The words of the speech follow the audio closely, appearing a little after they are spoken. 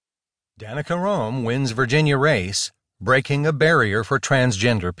Danica Roem wins Virginia race, breaking a barrier for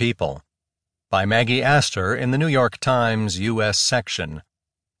transgender people. By Maggie Astor in the New York Times U.S. section.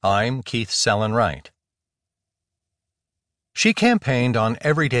 I'm Keith Sellen-Wright. She campaigned on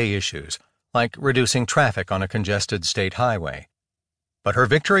everyday issues, like reducing traffic on a congested state highway. But her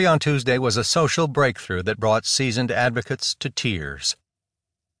victory on Tuesday was a social breakthrough that brought seasoned advocates to tears.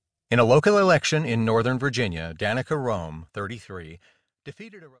 In a local election in Northern Virginia, Danica Roem, 33, defeated a